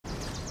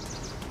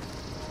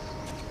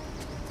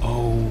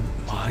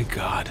my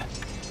God.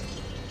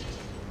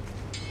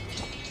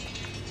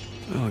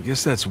 Well, I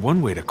guess that's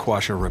one way to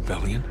quash a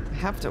rebellion. I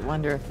have to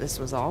wonder if this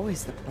was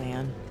always the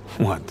plan.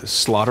 What, to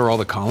slaughter all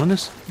the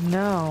colonists?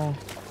 No.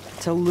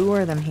 To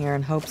lure them here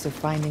in hopes of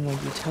finding a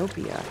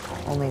utopia,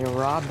 only to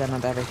rob them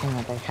of everything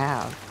that they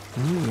have.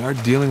 We are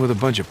dealing with a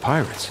bunch of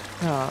pirates.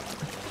 Oh,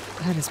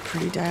 that is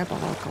pretty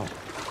diabolical,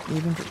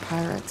 even for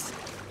pirates.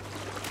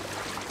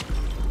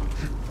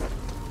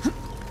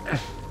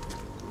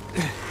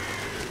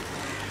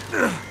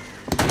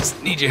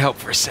 Just need your help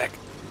for a sec.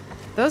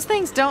 Those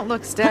things don't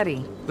look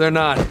steady. They're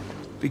not.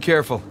 Be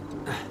careful.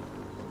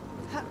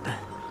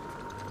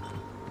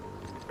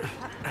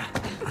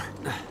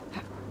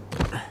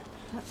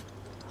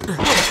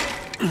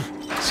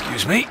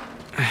 Excuse me.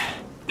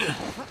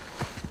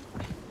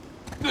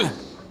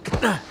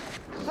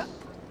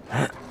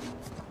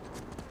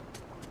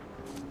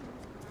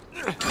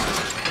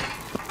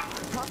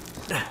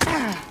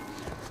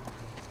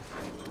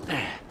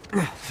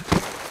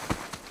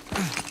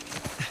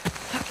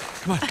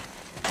 Come on.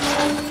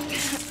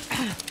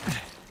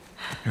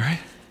 You all right?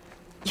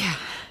 Yeah.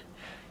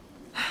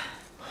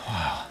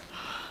 Wow.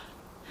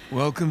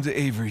 Welcome to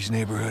Avery's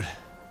neighborhood.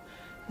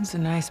 It's a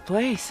nice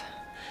place.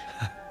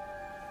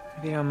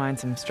 If you don't mind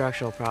some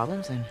structural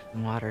problems and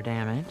water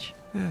damage.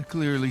 Yeah,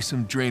 clearly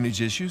some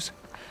drainage issues.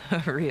 A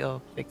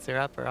real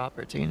fixer-upper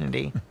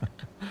opportunity.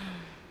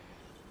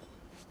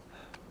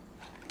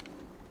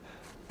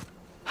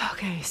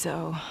 Okay,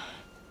 so...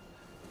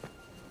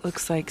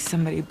 looks like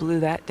somebody blew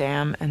that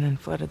dam and then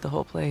flooded the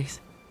whole place.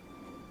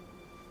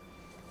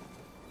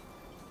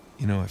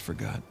 You know, I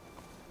forgot.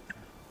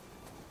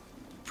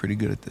 Pretty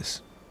good at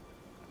this.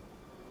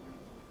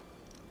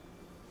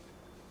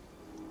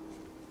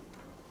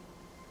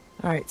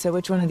 All right, so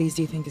which one of these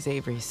do you think is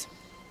Avery's?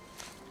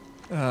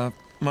 My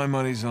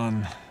money's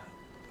on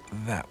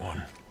that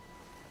one.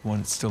 One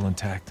that's still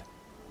intact.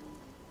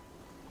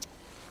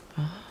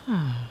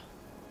 Ah.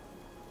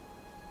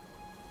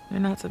 You're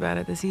not so bad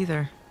at this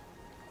either.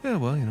 Yeah,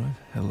 well, you know,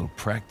 I've had a little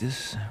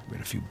practice,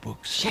 read a few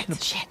books. Shit.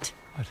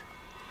 What?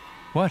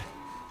 What?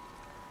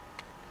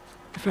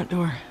 The front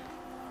door.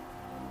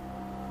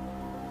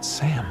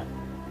 Sam.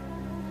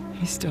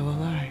 He's still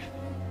alive.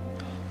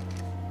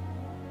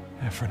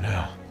 Yeah, for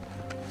now.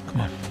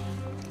 Come on.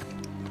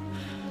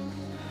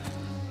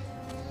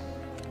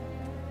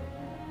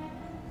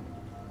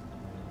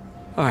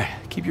 All right,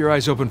 keep your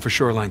eyes open for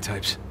shoreline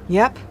types.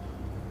 Yep.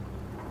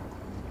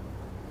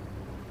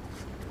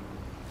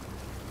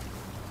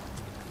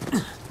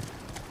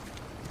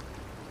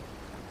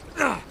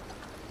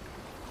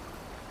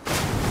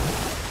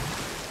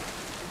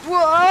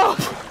 Whoa!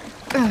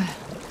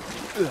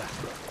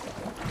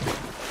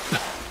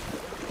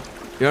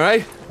 You all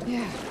right?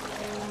 Yeah.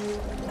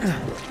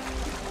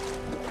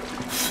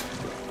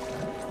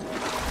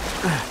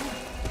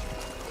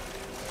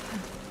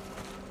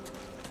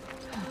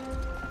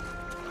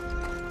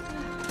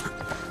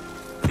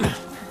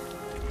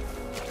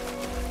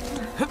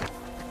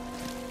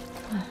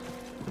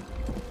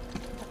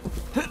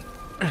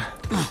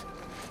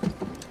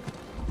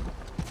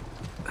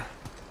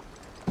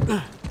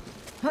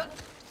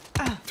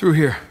 Through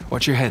here.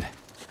 Watch your head.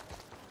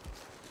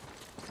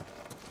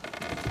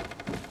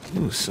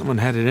 Ooh, someone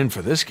had it in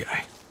for this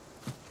guy.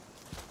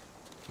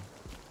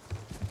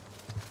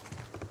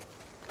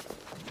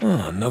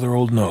 Oh, another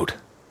old note.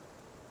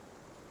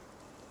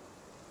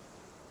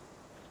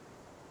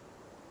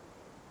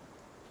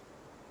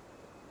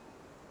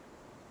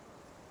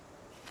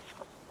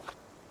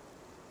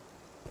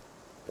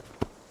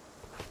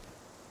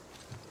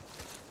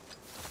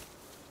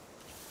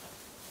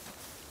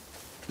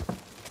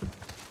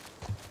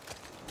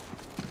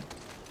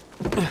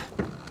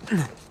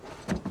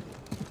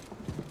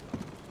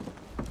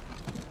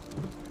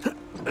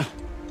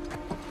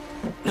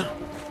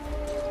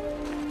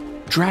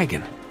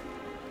 Dragon.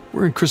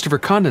 We're in Christopher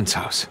Condon's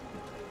house.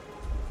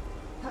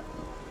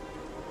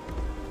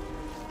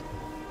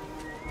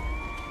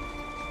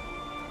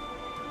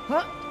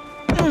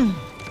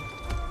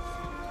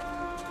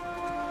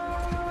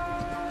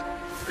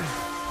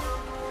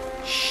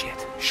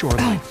 Shit.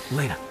 Shoreline.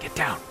 Lena, get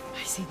down.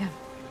 I see them.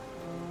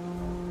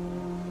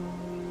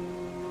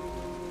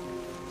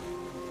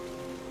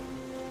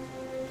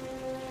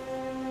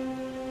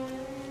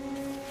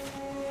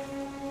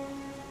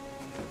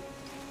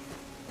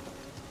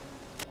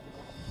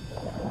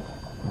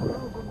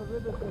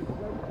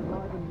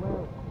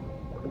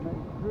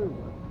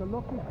 So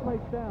lock this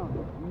place down.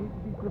 You need to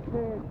be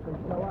prepared if they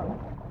show up.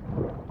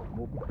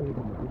 More prepared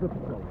than the river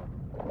patrol.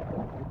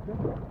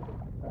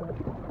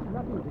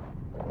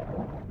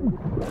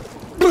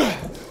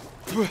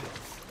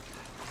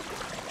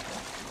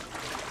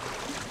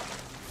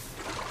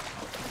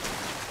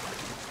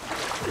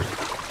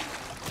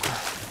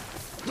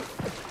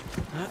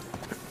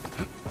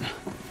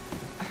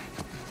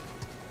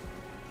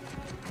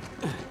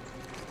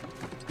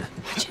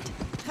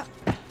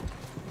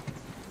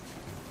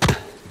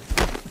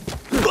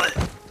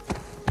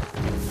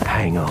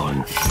 Hang on.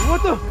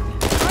 What the?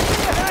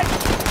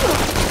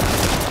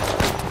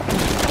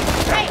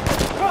 Hey!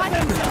 Watch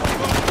yourself!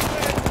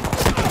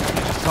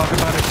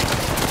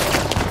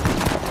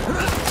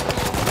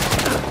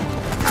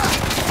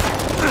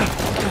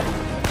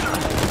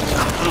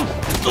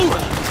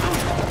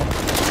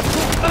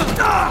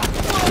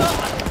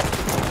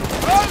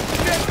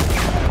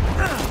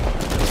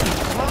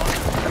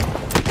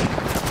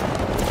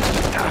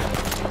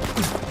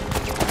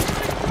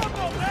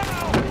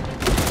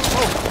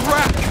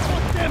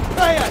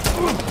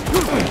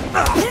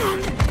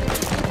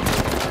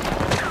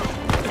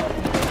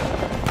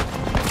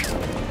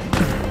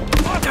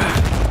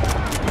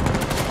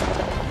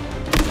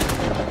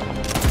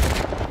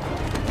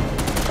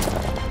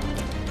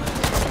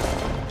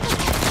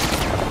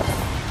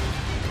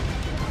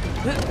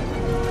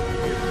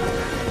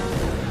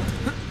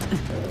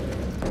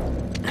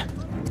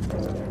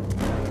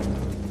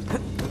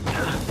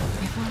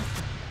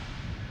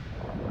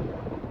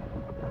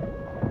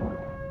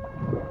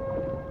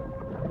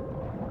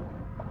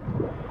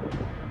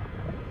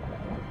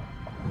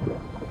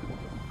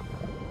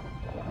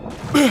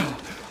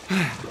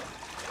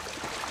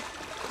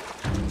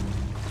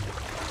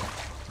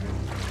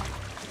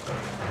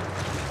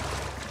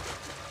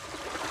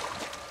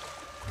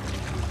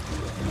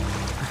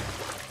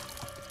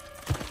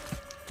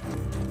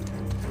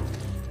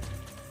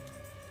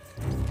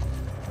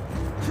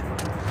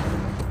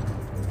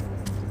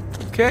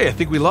 Okay, I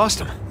think we lost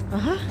him.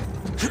 Uh-huh.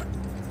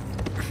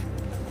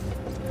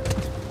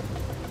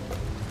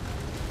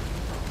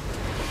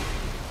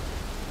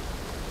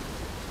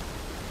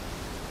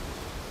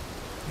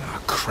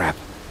 Oh, crap.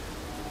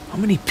 How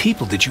many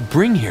people did you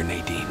bring here,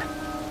 Nadine?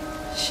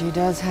 She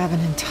does have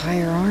an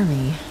entire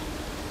army. You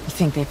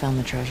think they found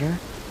the treasure?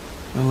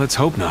 Well, let's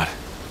hope not.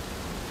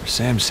 For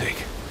Sam's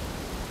sake.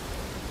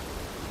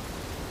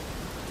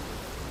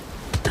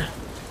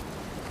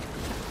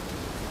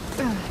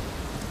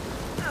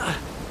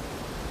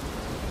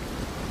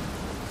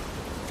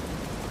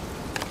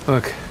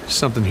 Look,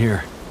 something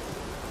here.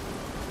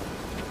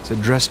 It's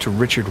addressed to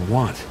Richard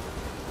Want.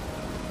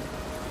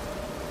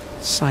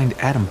 It's signed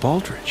Adam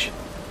Baldridge.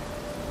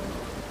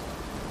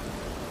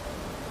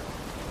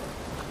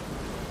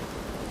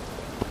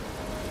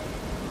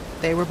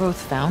 They were both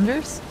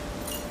founders?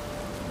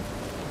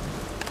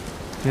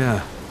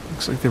 Yeah,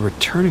 looks like they were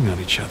turning on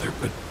each other,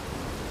 but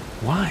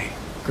why?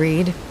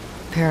 Greed,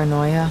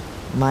 paranoia,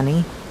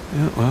 money.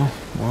 Yeah, well,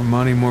 more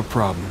money, more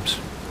problems.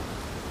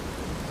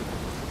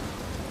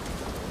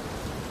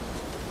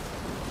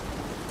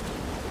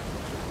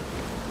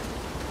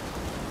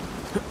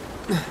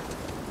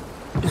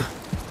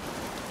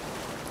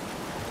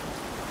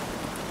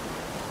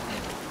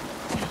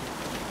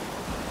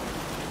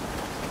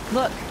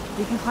 Look,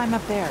 we can climb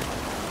up there.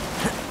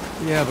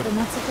 Yeah, but... Then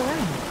let's look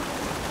around.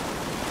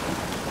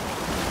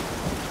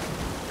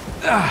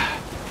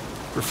 Ah,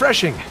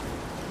 refreshing.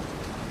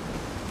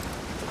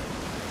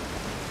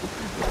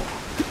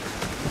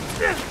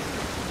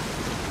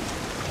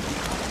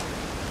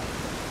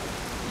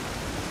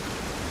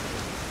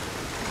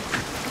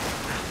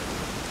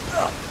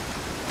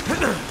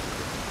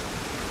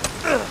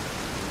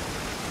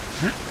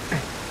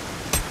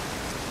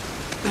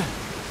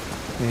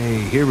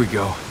 Hey, here we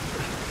go.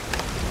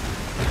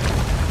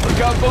 Look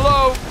out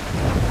below!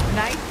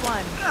 Nice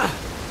one.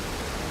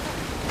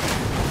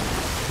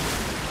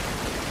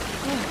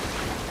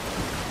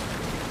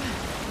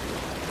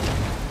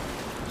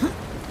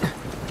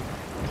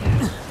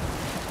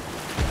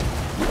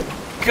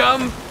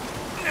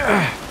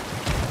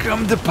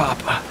 Come to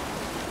Papa.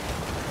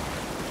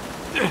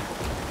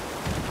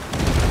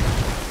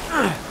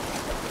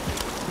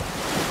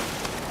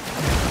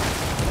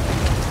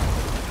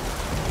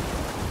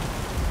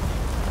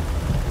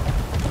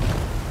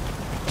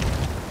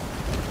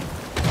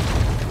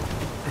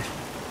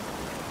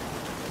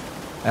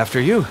 After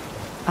you.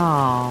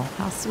 Oh,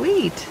 how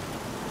sweet.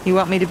 You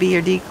want me to be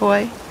your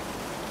decoy?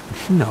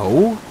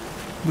 No.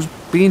 I was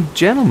being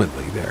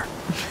gentlemanly there.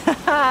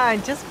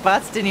 Just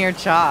busting your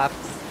chops.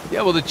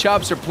 Yeah, well, the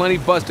chops are plenty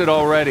busted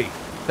already.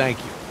 Thank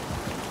you.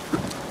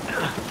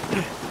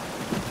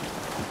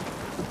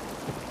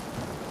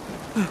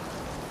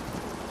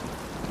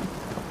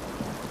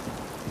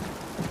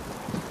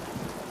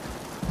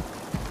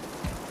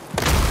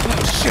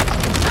 Oh, shit!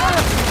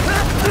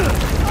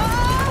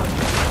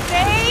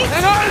 Dave!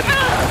 Hang on!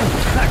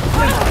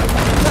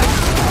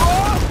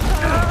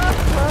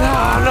 No,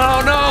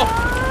 no, no!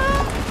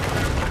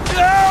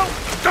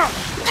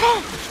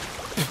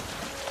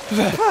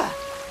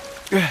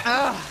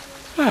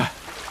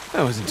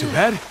 That wasn't too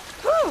bad.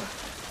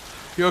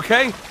 You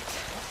okay?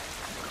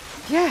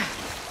 Yeah,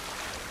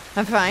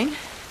 I'm fine.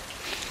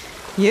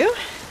 You?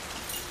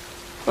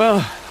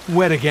 Well,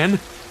 wet again.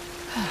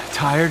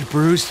 Tired,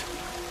 bruised.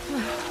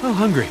 Oh,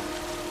 hungry.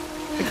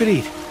 I could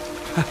eat.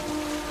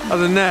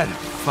 Other than that,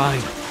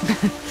 fine.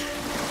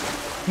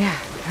 Yeah.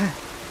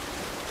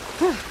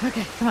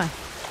 Okay, come on.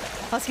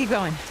 Let's keep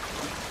going.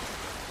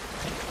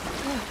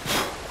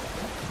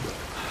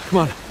 Come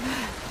on.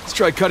 Let's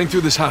try cutting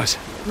through this house.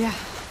 Yeah.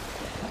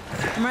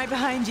 I'm right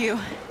behind you.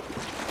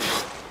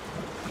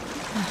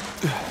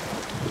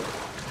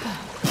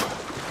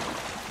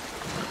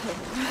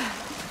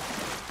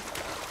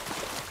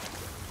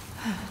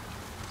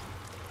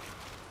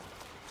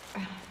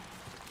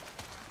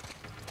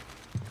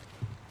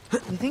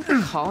 You think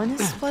the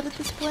colonists flooded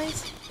this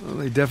place? Well,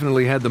 they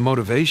definitely had the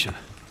motivation.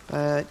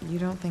 But you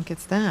don't think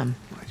it's them.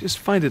 I just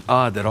find it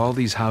odd that all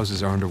these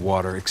houses are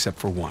underwater except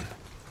for one.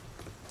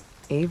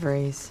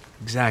 Avery's.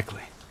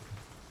 Exactly.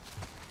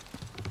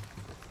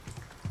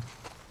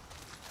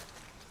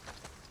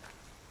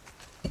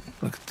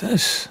 Look at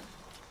this.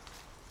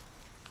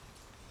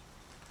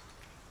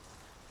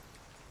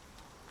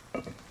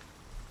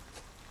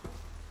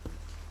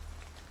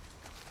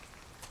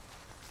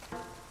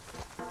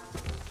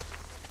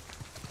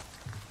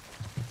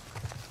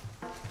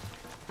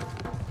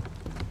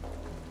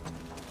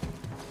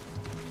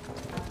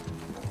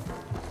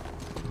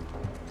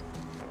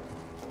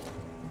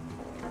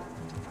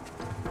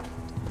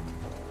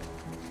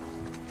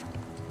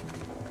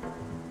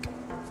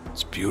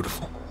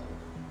 beautiful.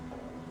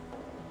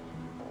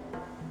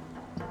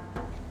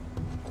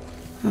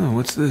 Oh,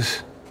 what's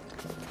this?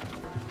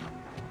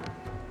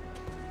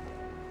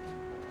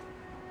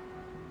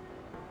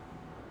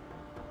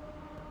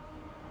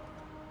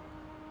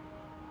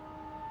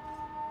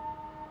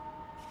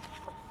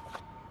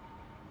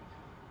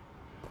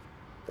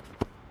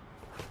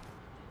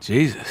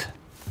 Jesus.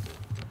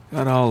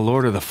 Got all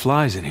Lord of the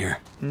Flies in here.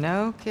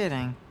 No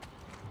kidding.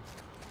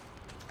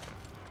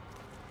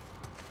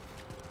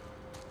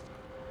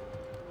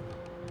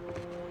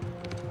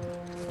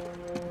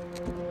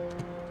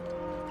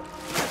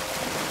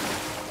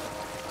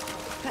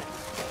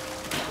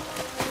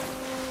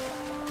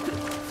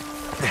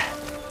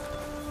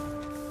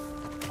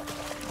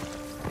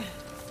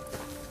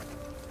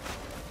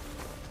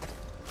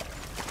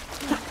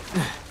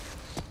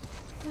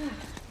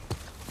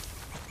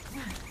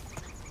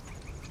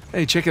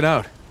 Hey, check it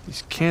out.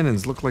 These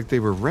cannons look like they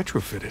were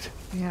retrofitted.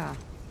 Yeah,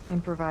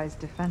 improvised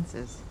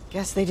defenses.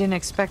 Guess they didn't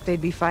expect they'd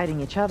be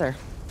fighting each other.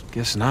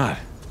 Guess not.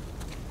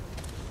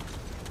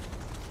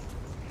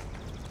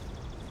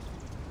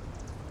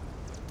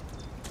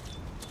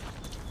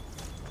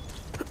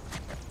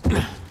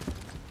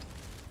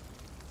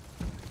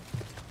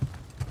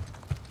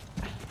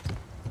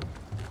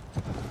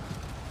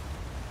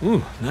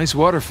 Ooh, nice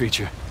water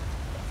feature.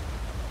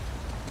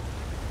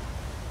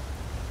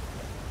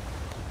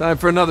 Time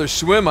for another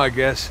swim, I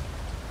guess.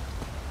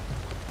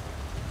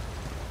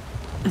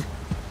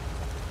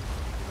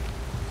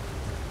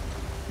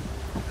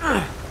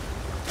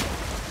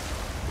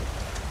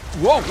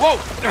 Whoa, whoa!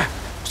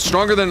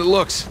 Stronger than it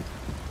looks.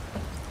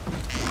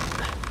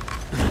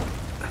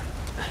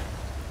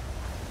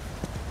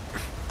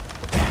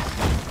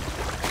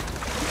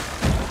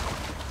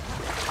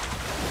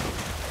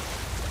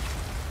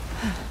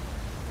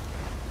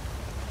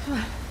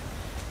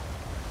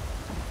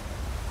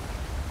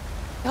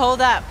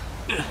 Hold up.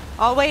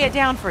 I'll weigh it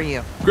down for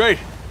you. Great.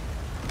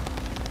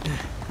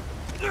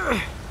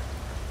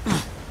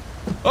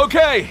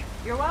 Okay.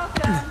 You're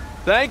welcome.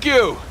 Thank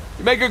you.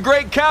 You make a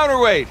great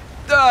counterweight.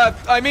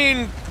 I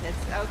mean...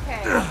 It's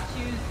okay.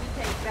 Choose to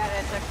take that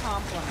as a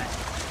compliment.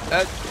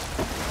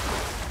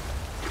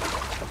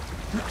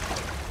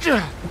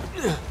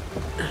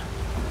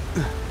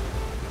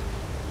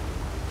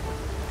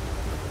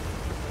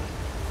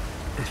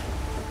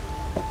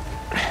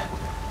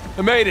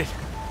 I made it.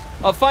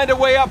 I'll find a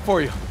way up for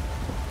you.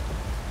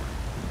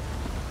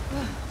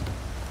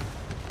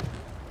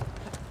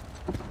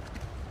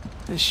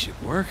 This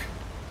should work.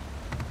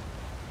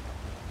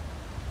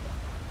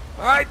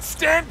 All right,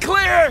 stand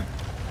clear!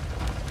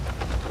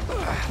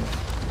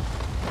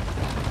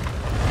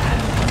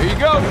 Here you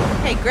go.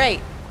 Hey,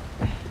 great.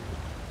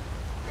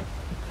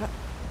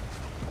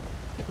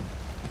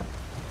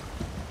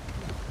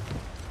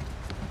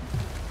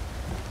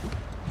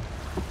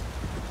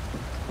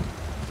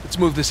 Let's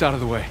move this out of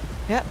the way.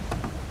 Yep.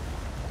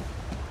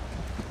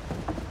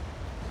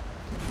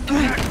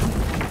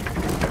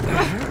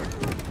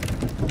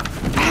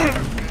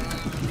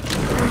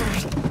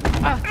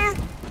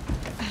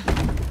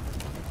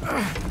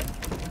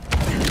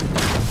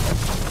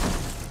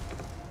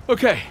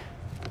 Okay.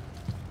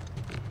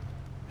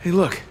 Hey,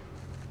 look.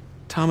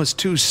 Thomas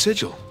II's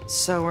sigil.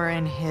 So we're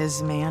in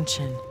his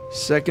mansion.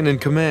 Second in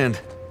command.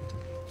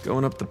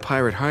 Going up the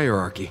pirate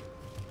hierarchy.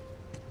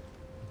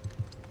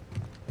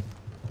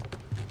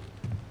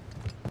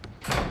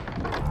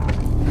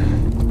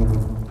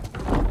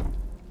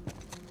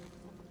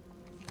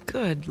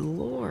 Good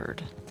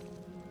lord.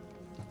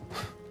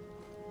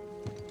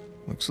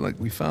 Looks like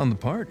we found the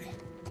party.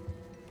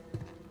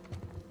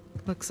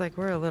 Looks like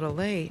we're a little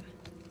late.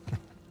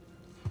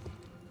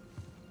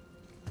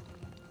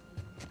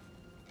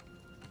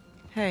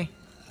 Hey,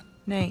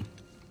 Nate.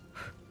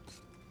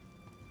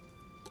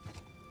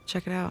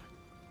 Check it out.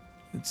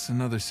 It's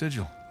another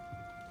sigil.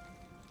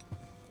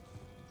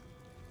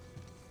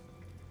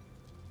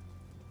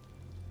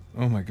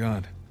 Oh my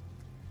god.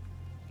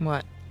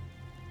 What?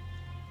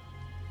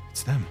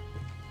 It's them.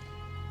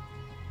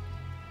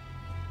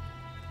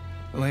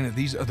 Elena,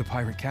 these other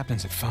pirate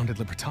captains have founded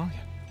Libertalia.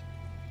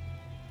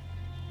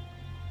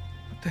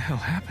 What the hell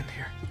happened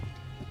here?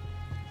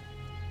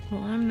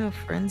 Well, I'm no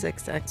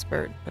forensics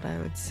expert, but I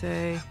would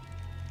say...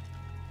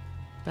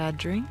 bad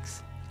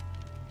drinks?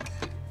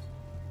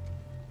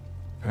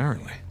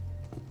 Apparently.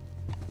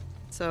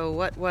 So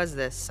what was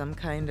this? Some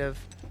kind of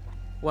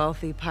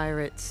wealthy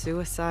pirate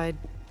suicide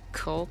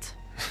cult?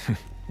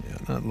 Yeah,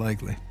 not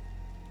likely.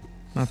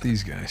 Not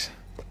these guys.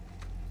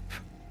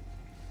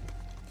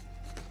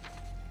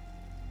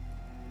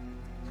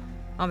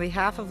 On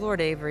behalf of Lord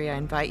Avery, I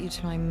invite you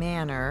to my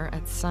manor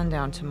at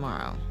sundown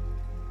tomorrow.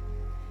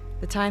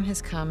 The time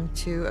has come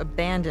to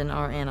abandon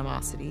our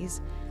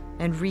animosities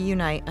and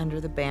reunite under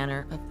the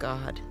banner of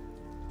God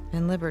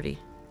and liberty.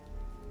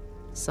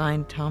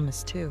 Signed,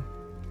 Thomas II.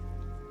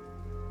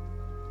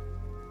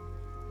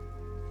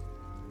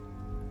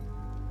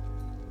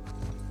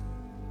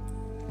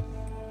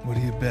 What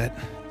do you bet?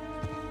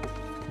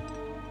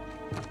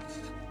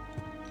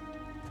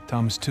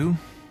 Thomas II,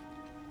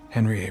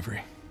 Henry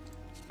Avery.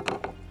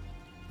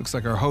 Looks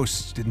like our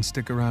hosts didn't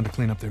stick around to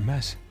clean up their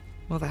mess.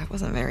 Well, that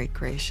wasn't very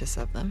gracious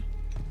of them.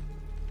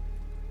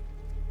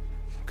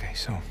 Okay,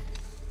 so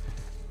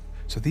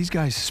these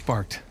guys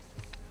sparked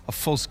a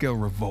full-scale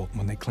revolt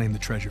when they claimed the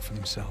treasure for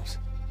themselves.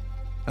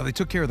 Now, they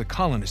took care of the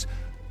colonists,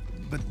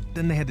 but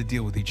then they had to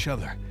deal with each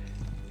other.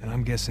 And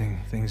I'm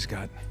guessing things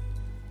got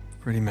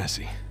pretty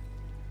messy.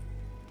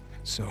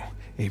 So,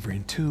 Avery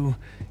and two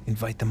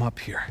invite them up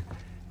here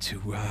to,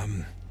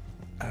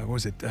 what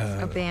was it?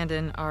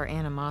 Abandon our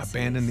animosities.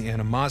 Abandon the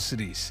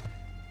animosities.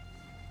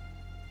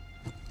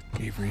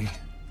 Avery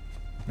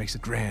makes a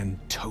grand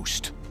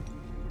toast.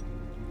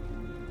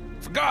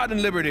 For God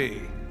and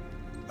liberty!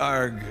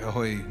 Arg,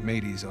 ahoy,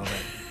 mateys, all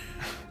that.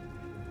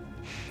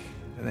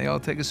 And they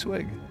all take a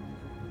swig.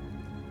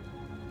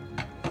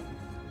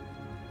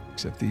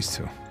 Except these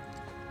two.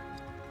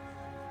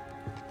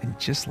 And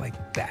just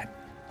like that,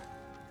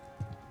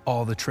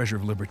 all the treasure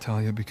of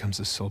Libertalia becomes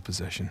the sole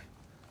possession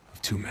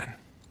of two men.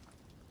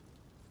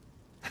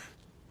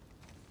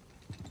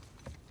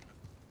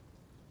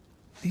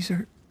 These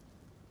are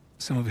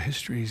some of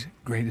history's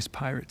greatest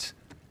pirates,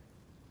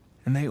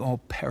 and they all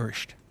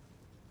perished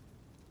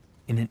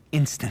in an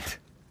instant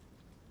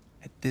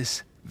at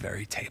this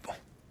very table.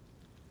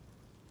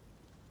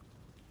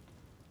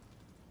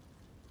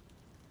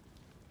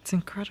 It's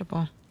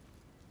incredible.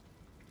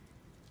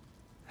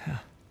 Yeah.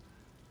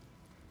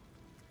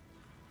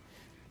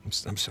 I'm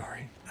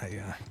sorry.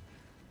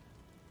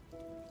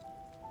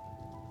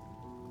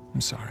 I'm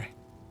sorry.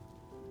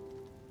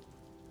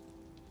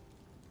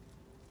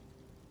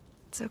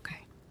 It's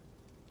okay.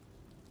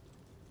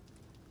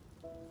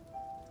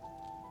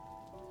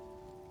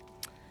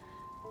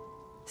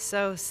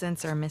 So,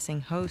 since our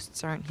missing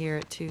hosts aren't here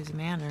at Two's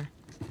Manor,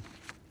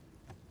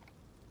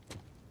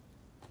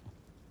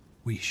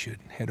 We should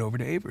head over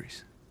to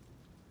Avery's.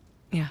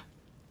 yeah.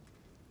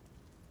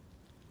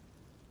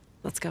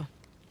 Let's go.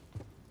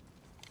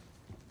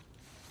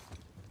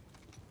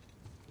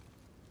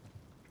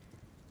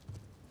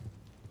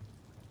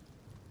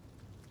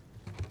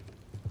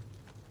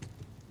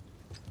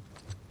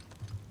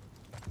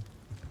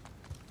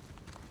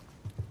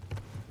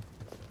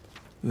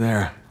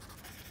 There.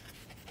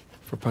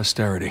 For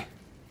posterity.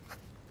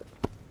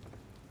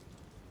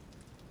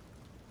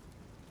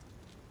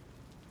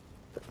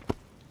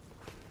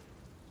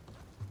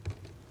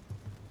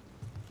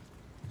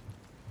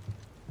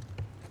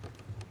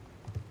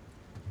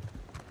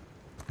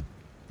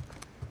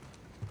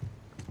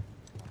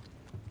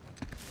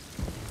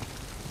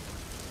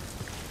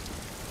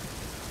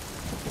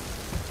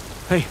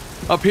 Hey,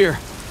 up here.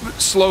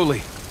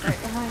 Slowly.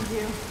 Right behind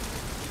you.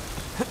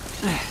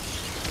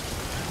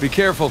 Be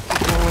careful.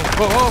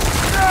 Whoa, whoa,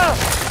 whoa.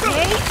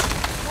 Nate?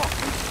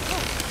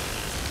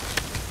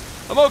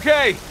 I'm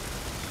okay.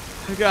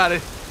 I got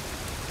it.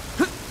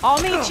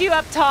 I'll meet you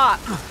up top.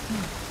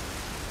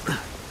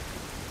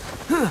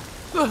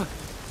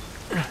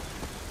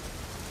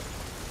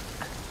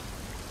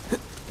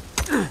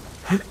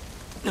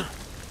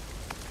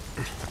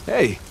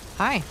 Hey.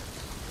 Hi.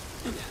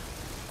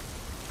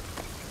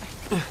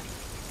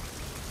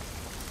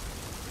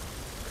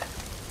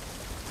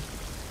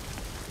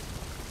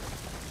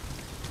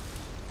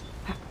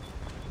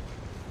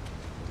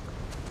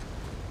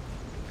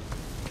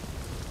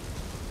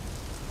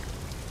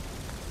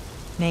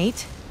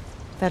 Nate,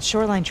 that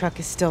shoreline truck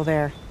is still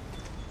there.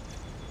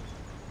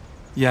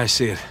 Yeah, I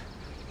see it.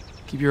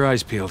 Keep your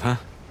eyes peeled, huh?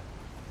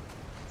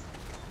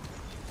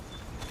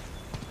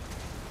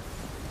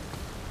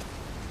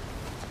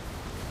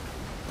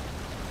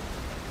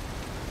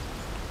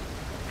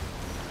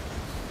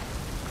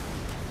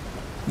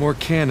 More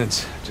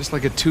cannons, just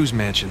like at Two's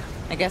mansion.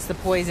 I guess the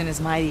poison is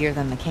mightier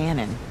than the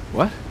cannon.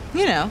 What?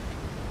 You know,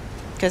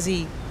 because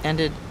he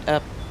ended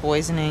up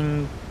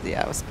poisoning...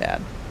 Yeah, it was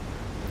bad.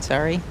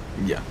 Sorry.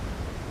 Yeah,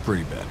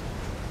 pretty bad.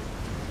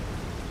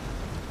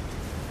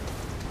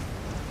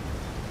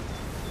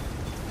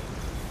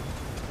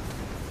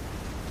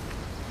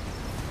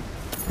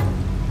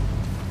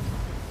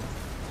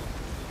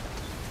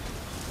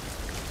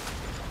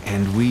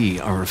 And we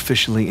are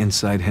officially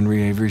inside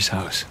Henry Avery's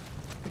house.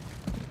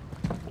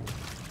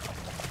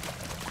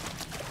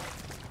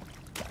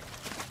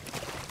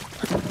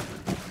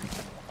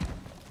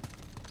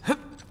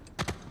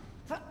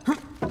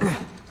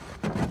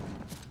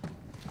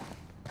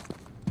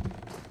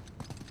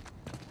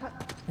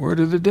 Word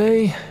of the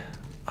day,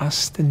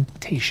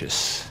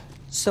 ostentatious.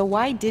 So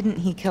why didn't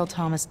he kill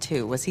Thomas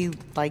too? Was he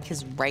like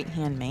his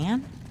right-hand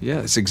man? Yeah,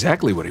 that's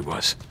exactly what he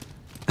was.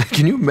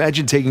 Can you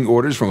imagine taking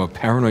orders from a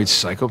paranoid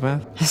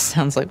psychopath? This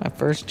sounds like my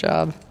first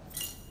job.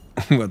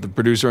 What, the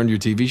producer on your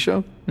TV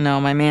show? No,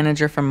 my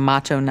manager from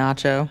Macho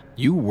Nacho.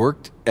 You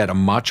worked at a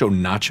Macho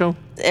Nacho?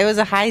 It was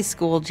a high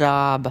school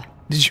job.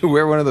 Did you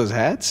wear one of those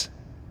hats?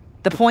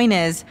 The point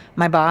is,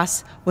 my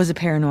boss was a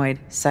paranoid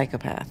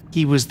psychopath.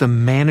 He was the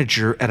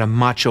manager at a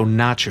Macho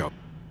Nacho.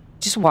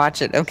 Just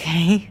watch it,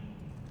 okay?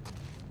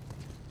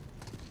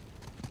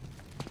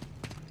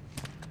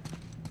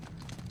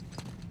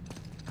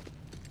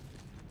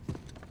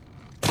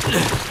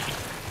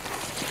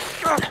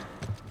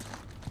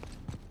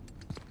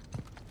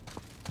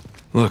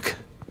 Look,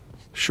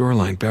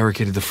 shoreline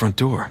barricaded the front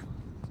door.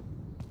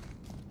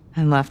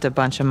 And left a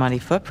bunch of muddy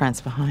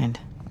footprints behind.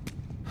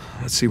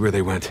 Let's see where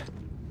they went.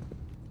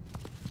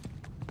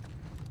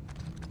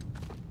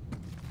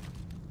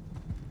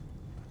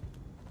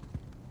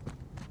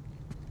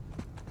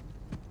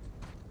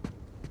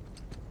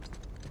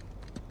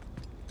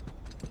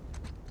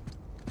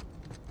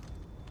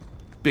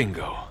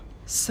 Bingo.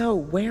 So,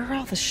 where are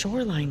all the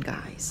shoreline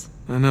guys?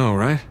 I know,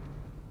 right?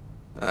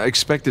 I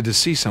expected to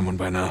see someone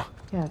by now.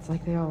 Yeah, it's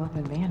like they all up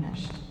and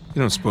vanished.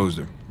 You don't suppose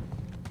they're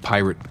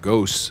pirate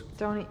ghosts?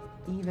 Don't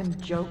even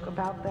joke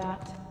about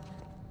that.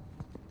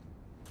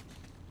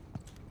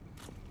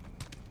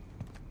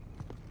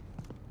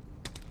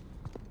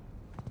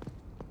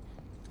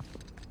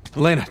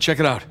 Elena, check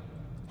it out.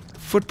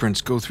 Footprints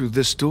go through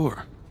this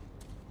door.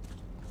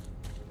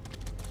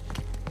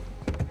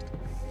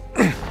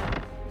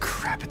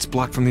 Crap, it's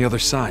blocked from the other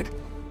side.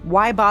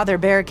 Why bother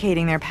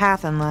barricading their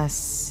path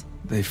unless...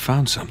 They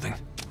found something. All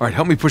right,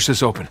 help me push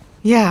this open.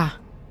 Yeah.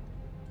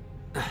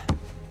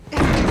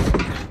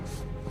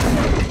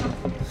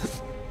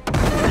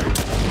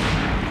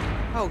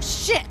 Oh,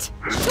 shit!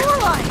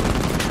 Shoreline!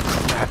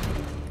 Crap.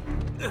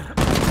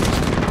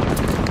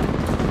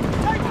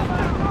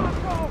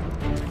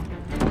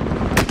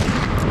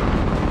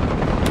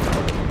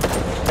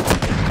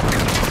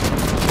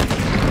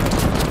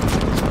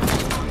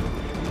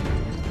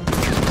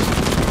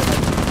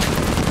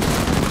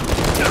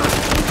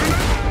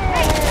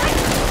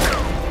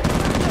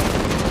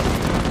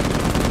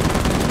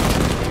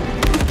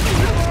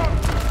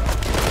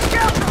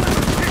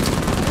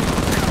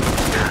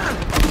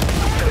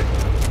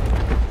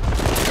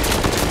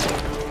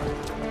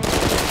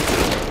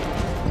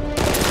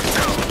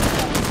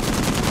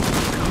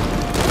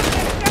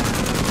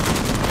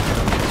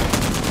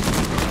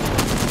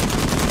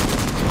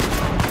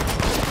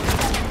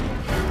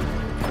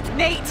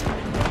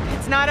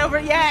 Not over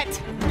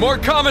yet! More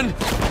coming!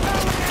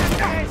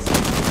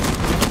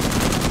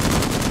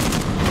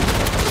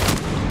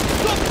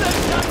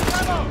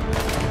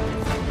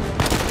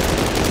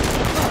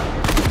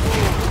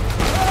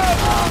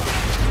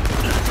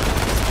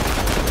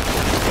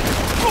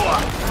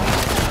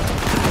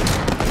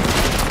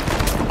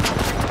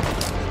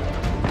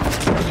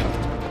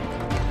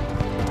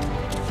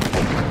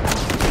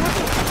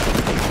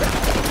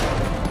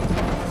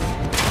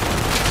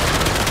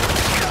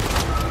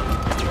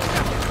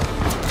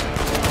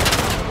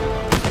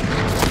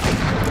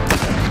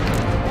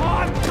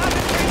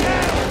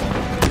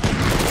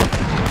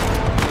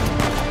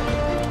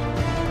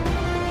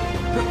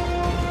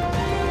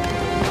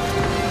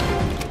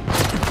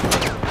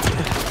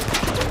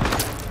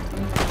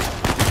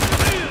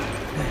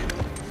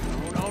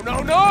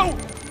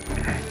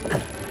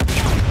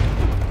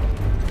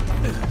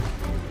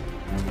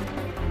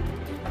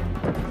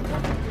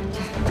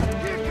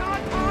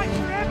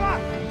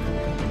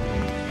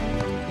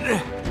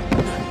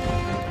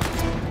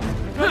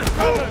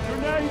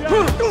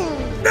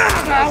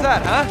 How's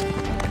that, huh?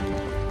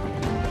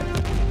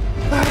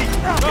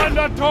 Find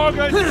that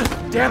target!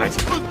 Damn it!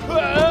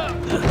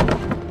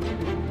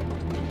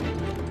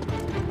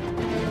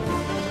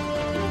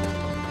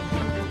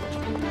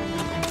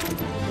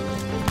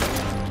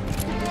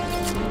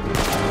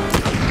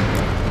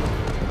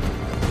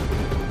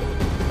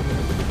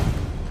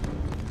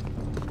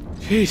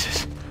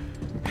 Jesus.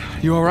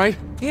 You all right?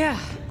 Yeah.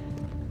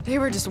 They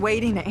were just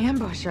waiting to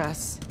ambush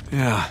us.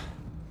 Yeah.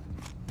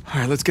 All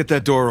right, let's get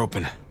that door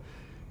open.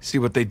 See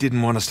what they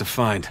didn't want us to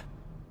find.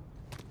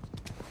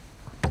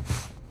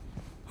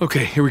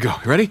 Okay, here we go.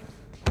 You ready?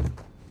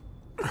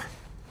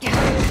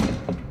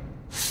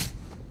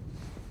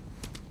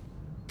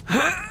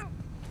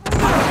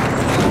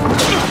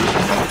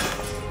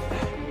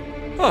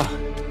 Oh,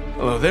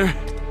 hello there.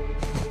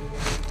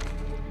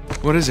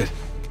 What is it?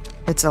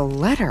 It's a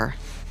letter.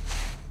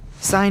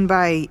 Signed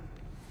by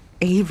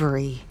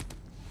Avery.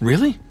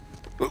 Really?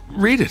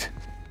 Read it.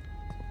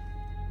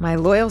 My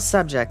loyal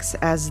subjects,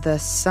 as the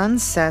sun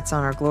sets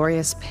on our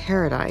glorious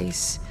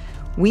paradise,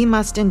 we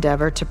must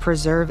endeavor to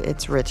preserve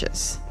its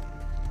riches.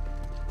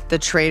 The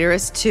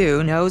traitorous,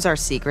 too, knows our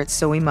secrets,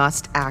 so we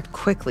must act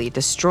quickly,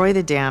 destroy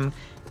the dam,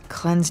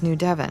 cleanse New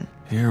Devon.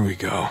 Here we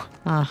go.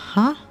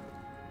 Uh-huh.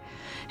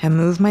 And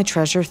move my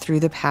treasure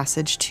through the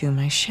passage to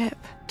my ship.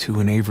 Two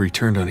and Avery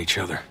turned on each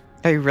other.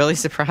 Are you really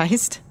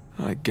surprised?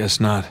 I guess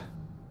not.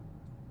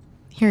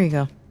 Here you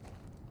go.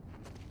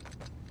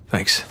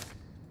 Thanks.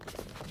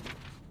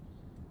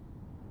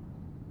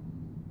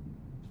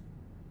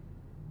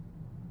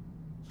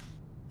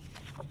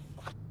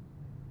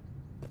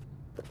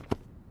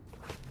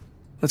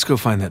 Let's go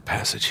find that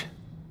passage.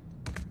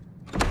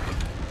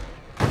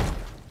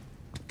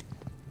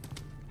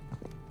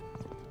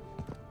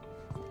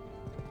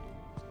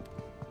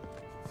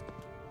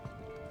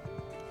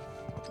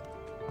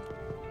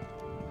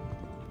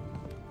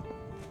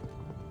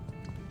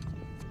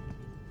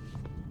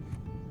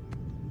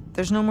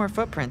 There's no more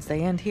footprints.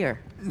 They end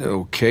here.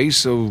 Okay,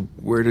 so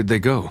where did they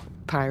go?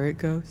 Pirate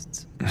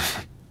ghosts.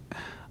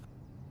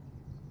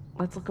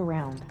 Let's look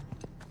around.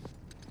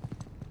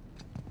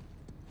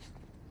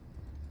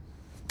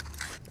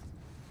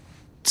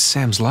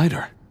 Sam's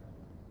lighter.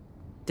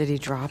 Did he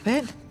drop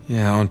it?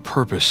 Yeah, on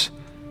purpose.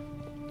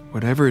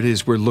 Whatever it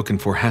is we're looking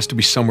for has to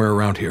be somewhere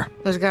around here.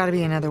 There's gotta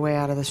be another way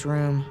out of this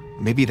room.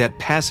 Maybe that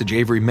passage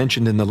Avery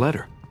mentioned in the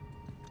letter.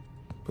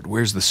 But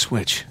where's the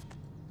switch?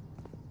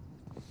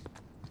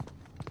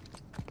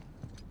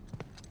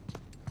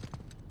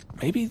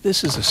 Maybe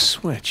this is a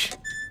switch.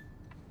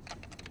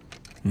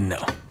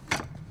 No.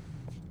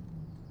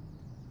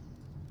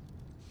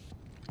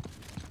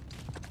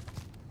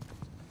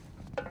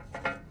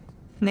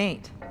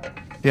 Nate.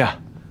 Yeah.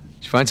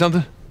 Did you find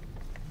something?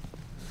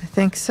 I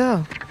think so.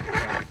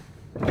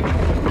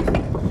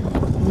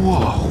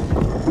 Whoa.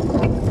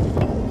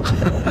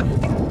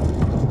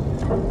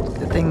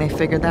 Good thing they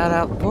figured that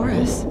out for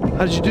us.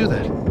 How did you do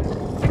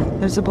that?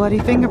 There's a bloody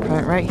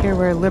fingerprint right here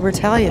where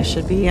Libertalia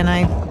should be, and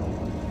I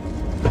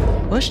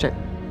pushed it.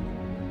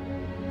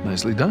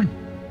 Nicely done.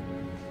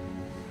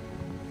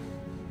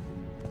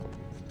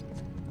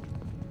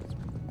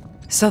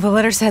 So the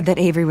letter said that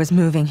Avery was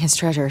moving his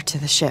treasure to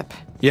the ship.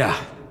 Yeah.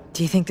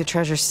 Do you think the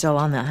treasure's still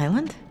on the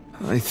island?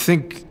 I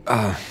think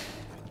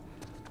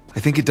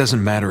it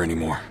doesn't matter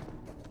anymore.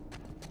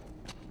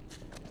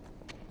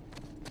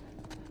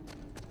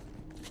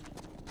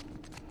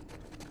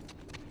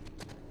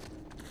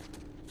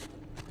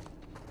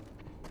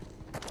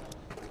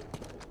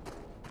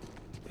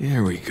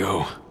 Here we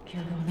go.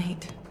 Careful,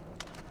 Nate.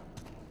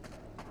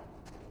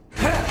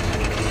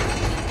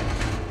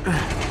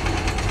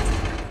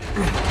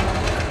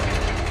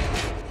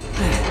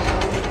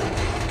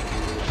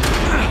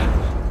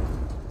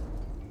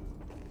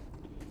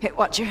 Hey,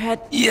 watch your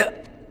head. Yeah.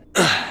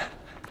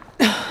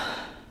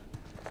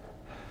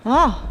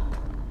 Oh.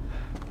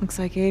 Looks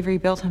like Avery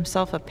built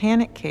himself a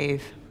panic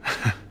cave.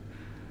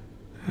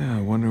 Yeah,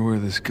 I wonder where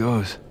this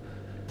goes.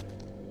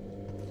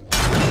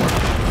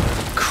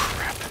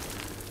 Crap.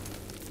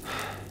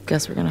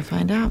 Guess we're gonna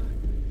find out.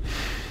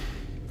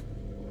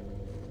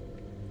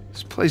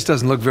 This place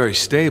doesn't look very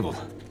stable.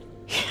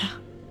 Yeah.